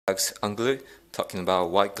Angelou, talking about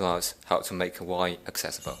white glass, how to make wine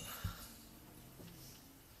accessible.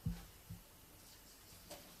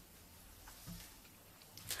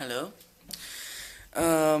 Hello.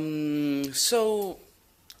 So,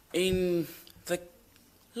 in the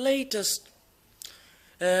latest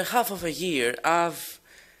half of a year, I've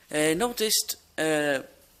noticed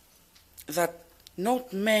that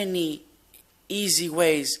not many easy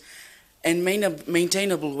ways and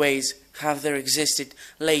maintainable ways have there existed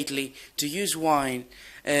lately to use wine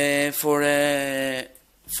for a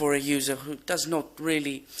user who does not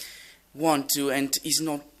really want to and is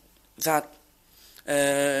not that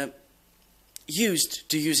used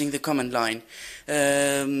to using the command line.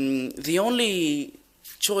 The only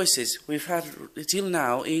choices we've had till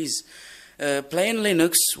now is plain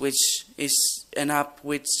Linux, which is an app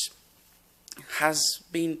which has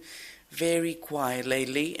been very quiet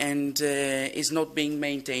lately and is not being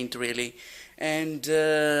maintained really, and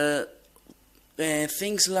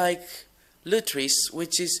things like Lutris,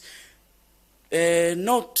 which is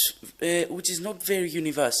not very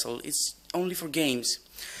universal. It's only for games.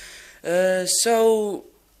 So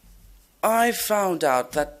I found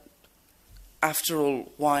out that after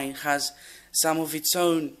all, Wine has some of its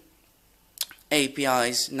own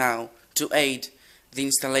APIs now to aid the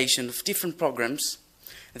installation of different programs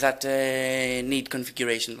that need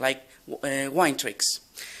configuration, like Winetricks.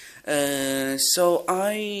 So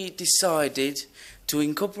I decided to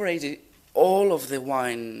incorporate all of the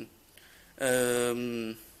Wine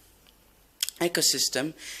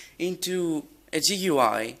ecosystem into a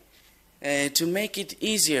GUI to make it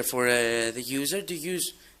easier for the user to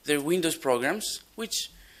use their Windows programs, which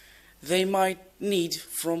they might need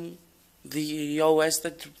from the OS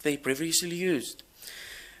that they previously used.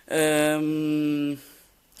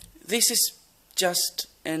 This is just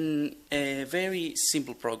a very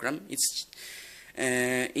simple program.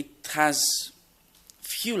 It has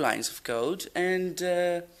few lines of code, and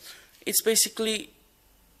it's basically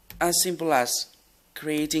as simple as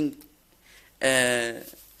creating a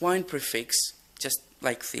wine prefix, just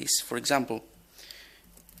like this. For example,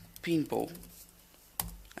 pinball.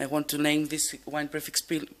 I want to name this wine prefix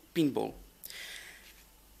pinball.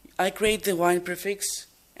 I create the wine prefix,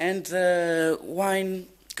 and the wine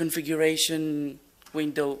configuration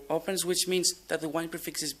window opens, which means that the wine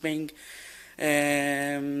prefix is being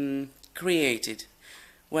created.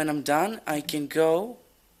 When I'm done, I can go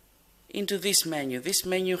into this menu. This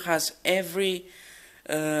menu has everything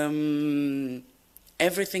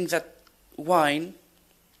that wine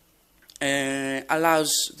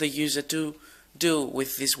allows the user to do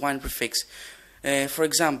with this wine prefix. For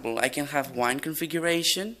example, I can have wine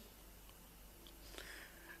configuration,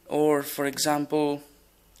 or for example,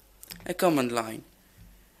 a command line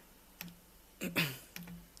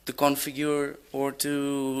to configure or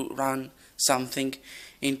to run something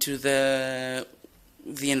into the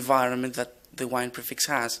environment that the wine prefix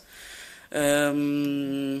has.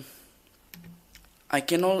 I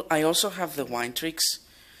also have the Winetricks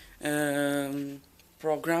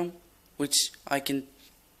program, which I can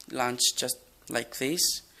launch just like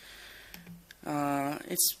this.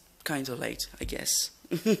 It's kind of late, I guess.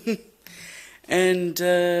 And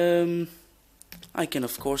I can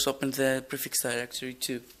of course open the prefix directory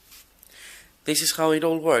too. This is how it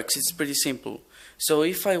all works. It's pretty simple. So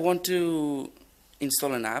if I want to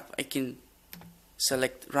install an app, I can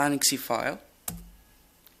select run exe file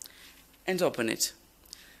and open it.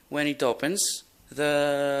 When it opens,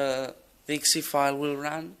 the exe file will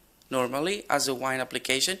run normally as a wine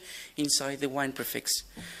application inside the wine prefix.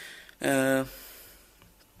 Where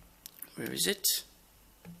is it?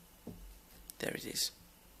 There it is.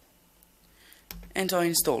 And I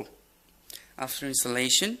install. After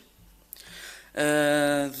installation,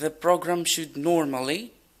 the program should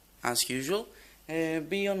normally, as usual,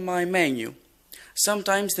 be on my menu.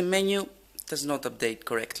 Sometimes the menu does not update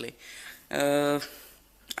correctly.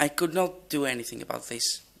 I could not do anything about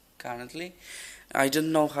this currently. I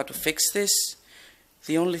don't know how to fix this.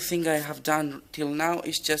 The only thing I have done till now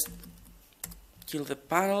is just kill the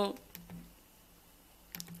panel.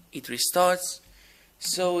 It restarts,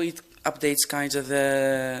 so it updates kind of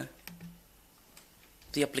the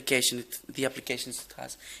applications it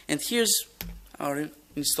has. And here's our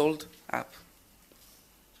installed app.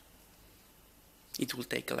 It will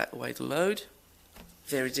take a while to load.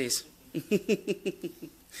 There it is.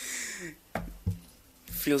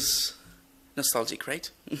 Feels nostalgic,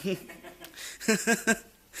 right?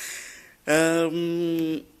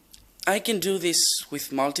 I can do this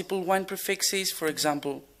with multiple wine prefixes. For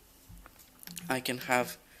example, I can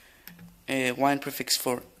have a wine prefix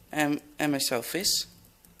for MS Office,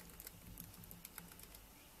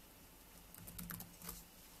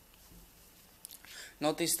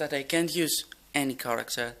 notice that I can't use any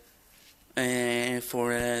character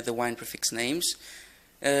for the wine prefix names,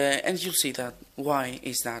 and you'll see that why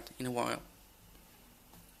is that in a while.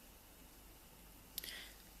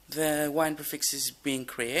 The wine prefix is being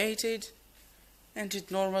created, and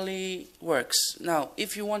it normally works. Now,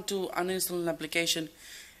 if you want to uninstall an application,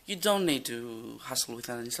 you don't need to hassle with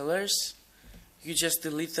uninstallers. You just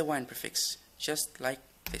delete the wine prefix, just like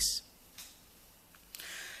this.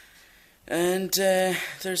 And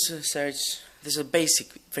there's a search. There's a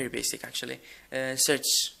basic, very basic actually, search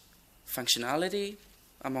functionality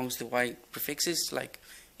amongst the wine prefixes. Like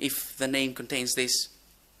if the name contains this,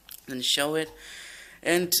 then show it.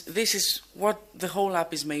 And this is what the whole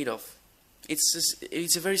app is made of.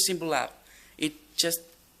 It's a very simple app. It just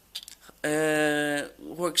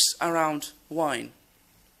works around wine.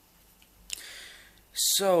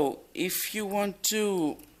 So if you want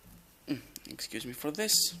to, excuse me for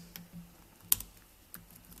this.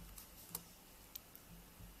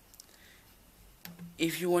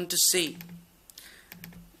 If you want to see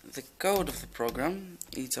the code of the program,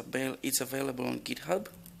 it's available on GitHub.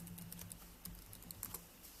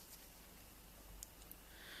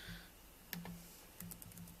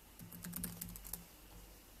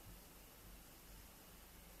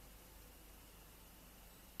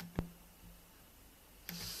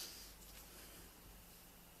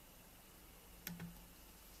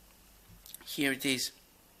 Here it is.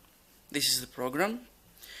 This is the program.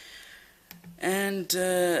 And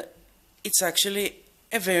it's actually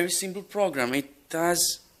a very simple program. It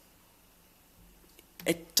has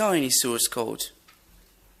a tiny source code.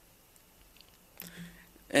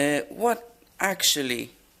 What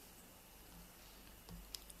actually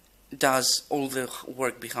does all the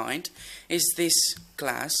work behind is this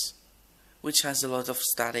class, which has a lot of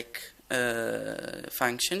static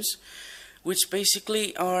functions, which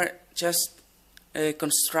basically are just a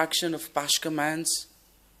construction of bash commands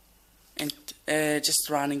and just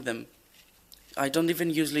running them. I don't even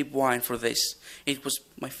use libwine for this. It was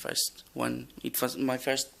my first one. It was my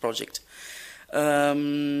first project.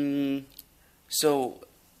 So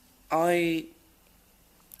I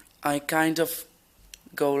kind of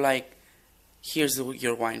go like, here's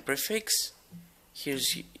your wine prefix,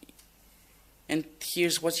 and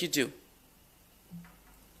here's what you do.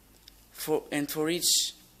 For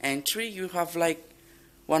each entry, you have like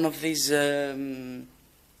one of these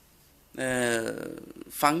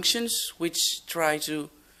functions which try to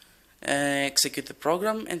execute the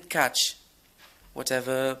program and catch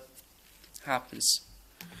whatever happens.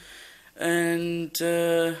 And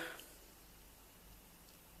this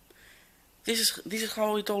is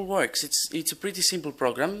how it all works. It's a pretty simple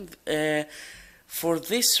program. For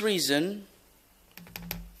this reason,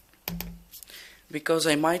 because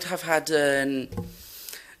I might have had a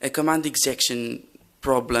command execution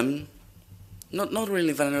problem. Not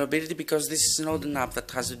really vulnerability, because this is not an app that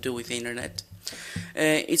has to do with the internet.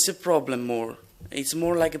 It's a problem more. It's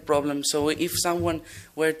more like a problem. So if someone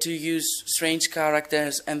were to use strange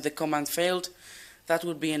characters and the command failed, that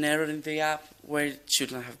would be an error in the app where it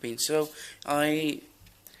shouldn't have been. So I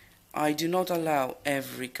do not allow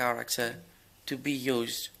every character to be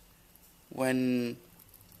used when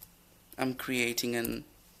I'm creating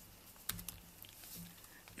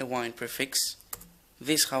a wine prefix.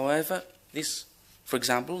 This, however, for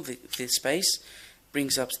example, this space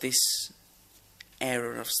brings up this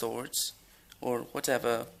error of sorts, or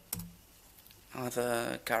whatever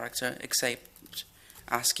other character except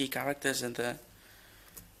ASCII characters and the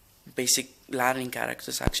basic Latin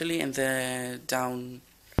characters actually, and the down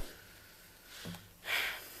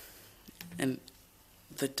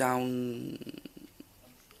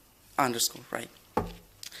underscore, right?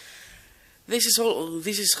 This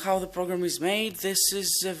is how the program is made. This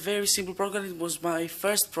is a very simple program. It was my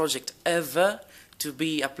first project ever to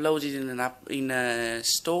be uploaded in a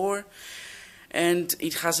store, and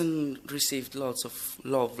it hasn't received lots of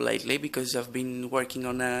love lately because I've been working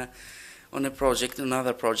on another project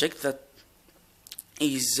that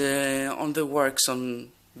is on the works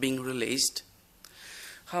on being released.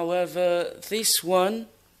 However, this one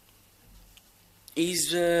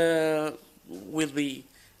will be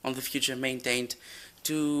on the future maintained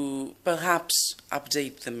to perhaps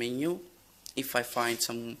update the menu if I find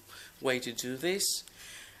some way to do this,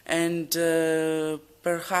 and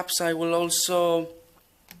perhaps I will also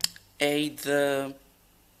add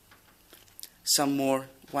some more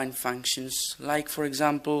wine functions, like for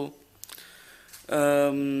example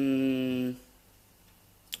the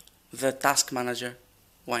task manager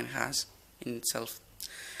wine has in itself.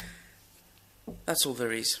 That's all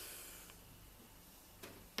there is.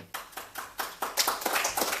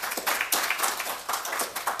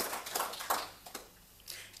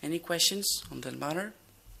 Any questions on that matter?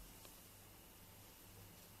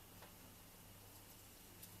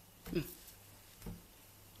 So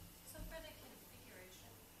for the configuration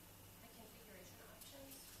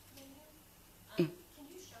options menu, can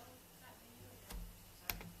you show that menu again?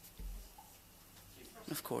 Sorry.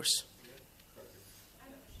 Of course.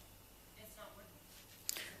 It's not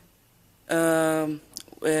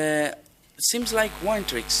working. Seems like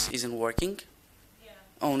Winetricks isn't working. Yeah.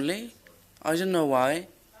 Only. I don't know why.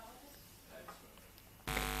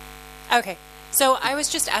 Okay, so I was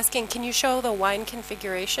just asking, can you show the wine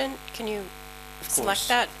configuration? Can you Of select course.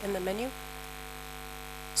 that in the menu?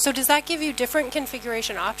 So does that give you different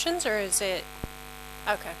configuration options, or is it...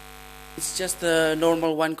 Okay. It's just the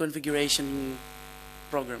normal wine configuration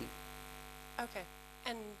program. Okay,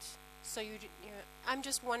 and so I'm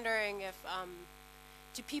just wondering if,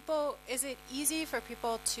 do people, is it easy for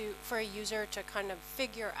for a user to kind of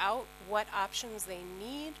figure out what options they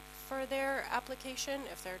need for their application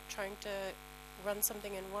if they're trying to run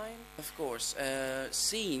something in wine? Of course.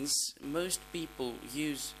 Since most people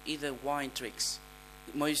use either Winetricks,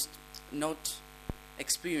 most not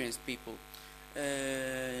experienced people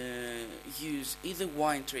use either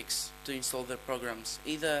Winetricks to install their programs,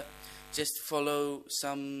 either just follow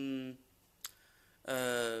some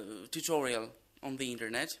tutorial on the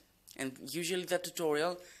internet, and usually that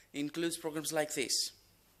tutorial includes programs like this.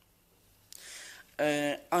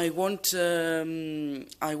 I won't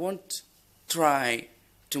try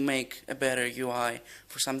to make a better UI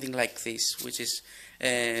for something like this, which is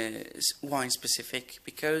wine specific,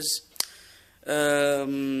 because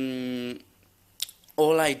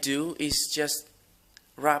all I do is just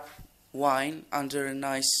wrap wine under a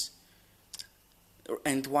nice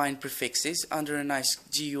and wine prefixes under a nice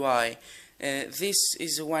GUI. This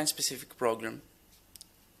is a wine specific program.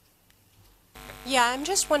 Yeah, I'm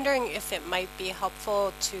just wondering if it might be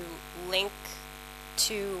helpful to link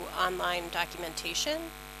to online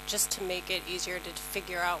documentation just to make it easier to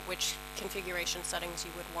figure out which configuration settings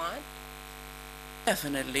you would want.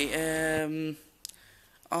 Definitely.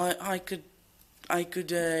 I could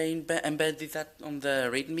embed that on the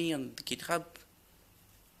README on the GitHub.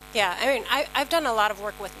 Yeah, I mean, I've done a lot of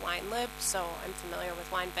work with WineLib, so I'm familiar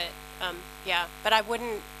with wine, but yeah, but I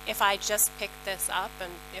wouldn't, if I just picked this up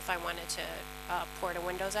and if I wanted to port a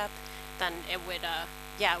Windows app, then it would,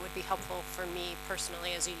 yeah, it would be helpful for me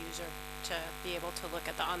personally as a user to be able to look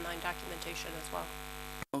at the online documentation as well.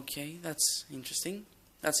 Okay, that's interesting.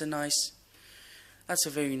 That's a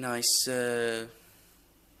very nice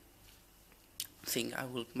thing I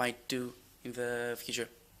might do in the future.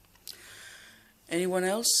 Anyone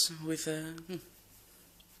else with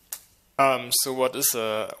So what is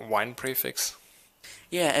a wine prefix?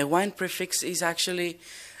 Yeah, a wine prefix is actually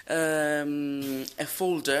a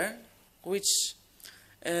folder which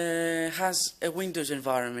has a Windows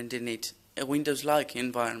environment in it, a Windows-like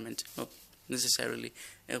environment, not necessarily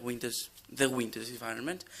the Windows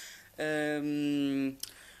environment.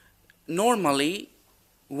 Normally,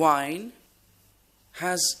 wine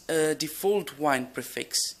has a default wine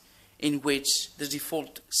prefix in which the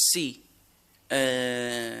default C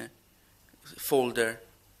folder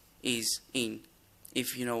is in,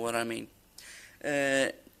 if you know what I mean.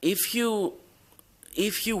 If you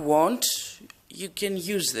want, you can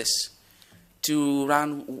use this to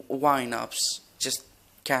run wine apps just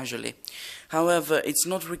casually. However, it's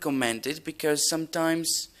not recommended because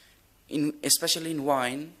sometimes, especially in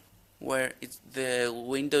wine, where the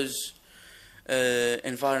Windows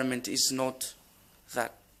environment is not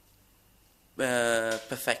that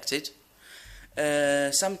perfected,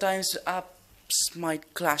 sometimes apps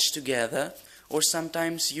might clash together, or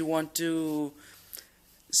sometimes you want to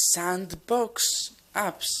sandbox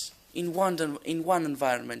apps in one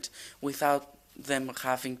environment without them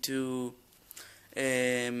having to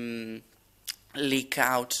leak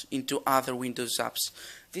out into other Windows apps.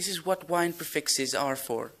 This is what wine prefixes are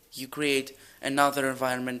for. You create another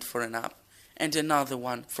environment for an app and another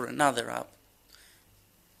one for another app,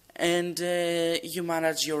 and you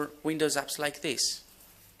manage your Windows apps like this.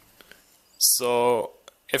 So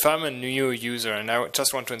if I'm a new user and I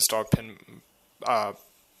just want to install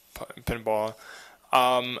Pinball,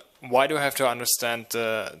 why do I have to understand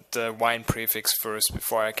the wine prefix first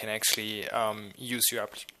before I can actually use your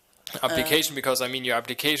application? Because I mean, your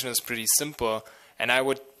application is pretty simple, and I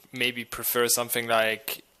would maybe prefer something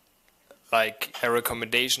like a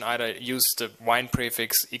recommendation: either use the wine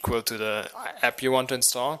prefix equal to the app you want to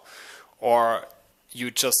install, or you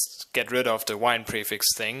just get rid of the wine prefix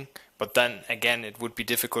thing. But then again, it would be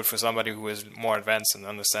difficult for somebody who is more advanced and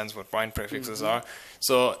understands what wine prefixes are.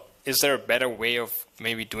 So is there a better way of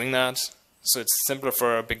maybe doing that? so it's simpler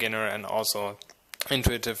for a beginner and also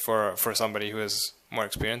intuitive for somebody who is more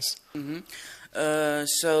experienced.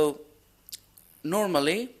 So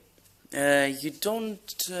normally you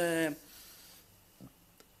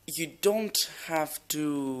don't have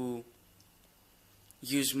to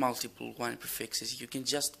use multiple wine prefixes. You can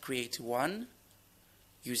just create one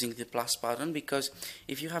using the plus button, because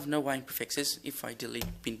if you have no wine prefixes, if I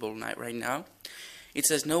delete Pinball Night right now, it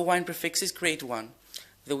says no wine prefixes, create one.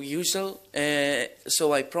 The user,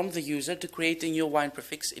 so I prompt the user to create a new wine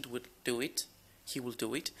prefix. It would do it. He will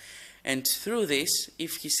do it. And through this,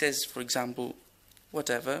 if he says, for example,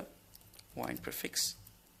 whatever, wine prefix,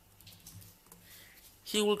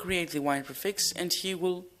 he will create the wine prefix and he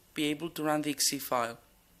will be able to run the exe file,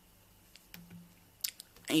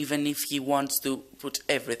 even if he wants to put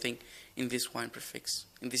everything in this wine prefix,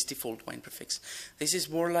 in this default wine prefix. This is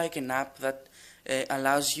more like an app that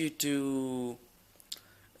allows you to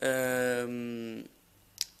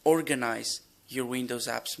organize your Windows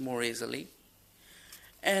apps more easily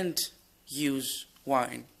and use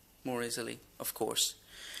wine more easily, of course.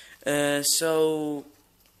 So,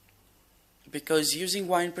 because using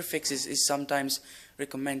wine prefixes is sometimes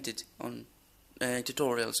recommended on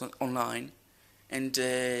tutorials online, and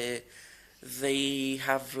they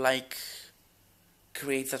have like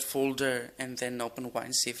create that folder and then open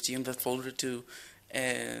WineShift in that folder to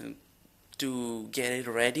get it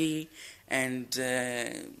ready and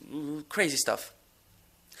crazy stuff.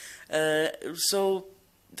 So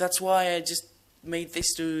that's why I just made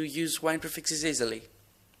this to use wine prefixes easily.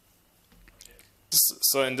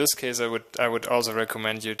 So in this case, I would also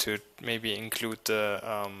recommend you to maybe include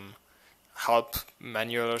the help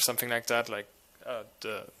manual or something like that, like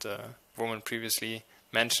the woman previously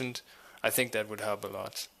mentioned. I think that would help a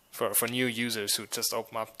lot for new users who just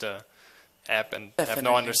open up the app and have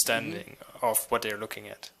no understanding of what they're looking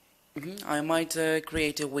at. I might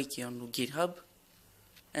create a wiki on GitHub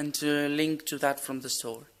and link to that from the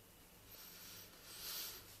store.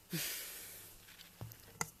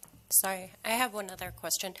 Sorry, I have one other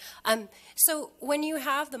question. So when you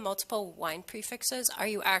have the multiple wine prefixes, are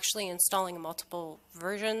you actually installing multiple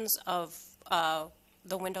versions of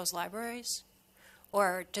the Windows libraries?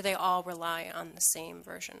 Or do they all rely on the same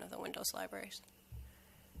version of the Windows libraries?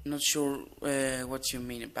 Not sure what you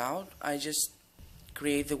mean about. I just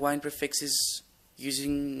create the wine prefixes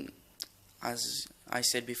using, as I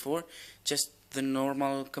said before, just the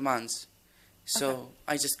normal commands. So Okay.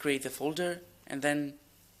 I just create the folder and then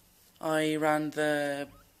I run the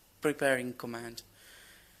preparing command.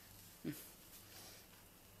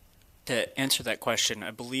 To answer that question,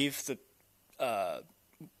 I believe the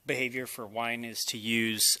behavior for wine is to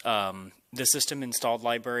use the system installed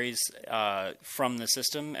libraries from the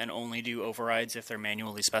system and only do overrides if they're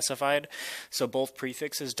manually specified. So both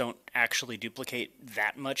prefixes don't actually duplicate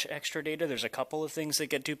that much extra data. There's a couple of things that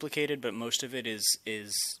get duplicated, but most of it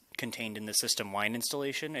is contained in the system wine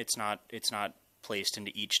installation. It's not placed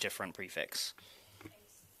into each different prefix.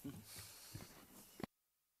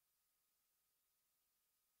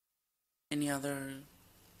 Any other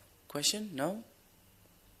question? No?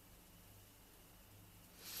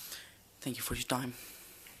 Thank you for your time.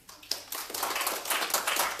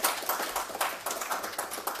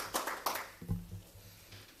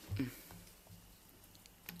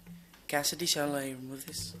 Cassidy, shall I remove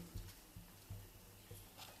this?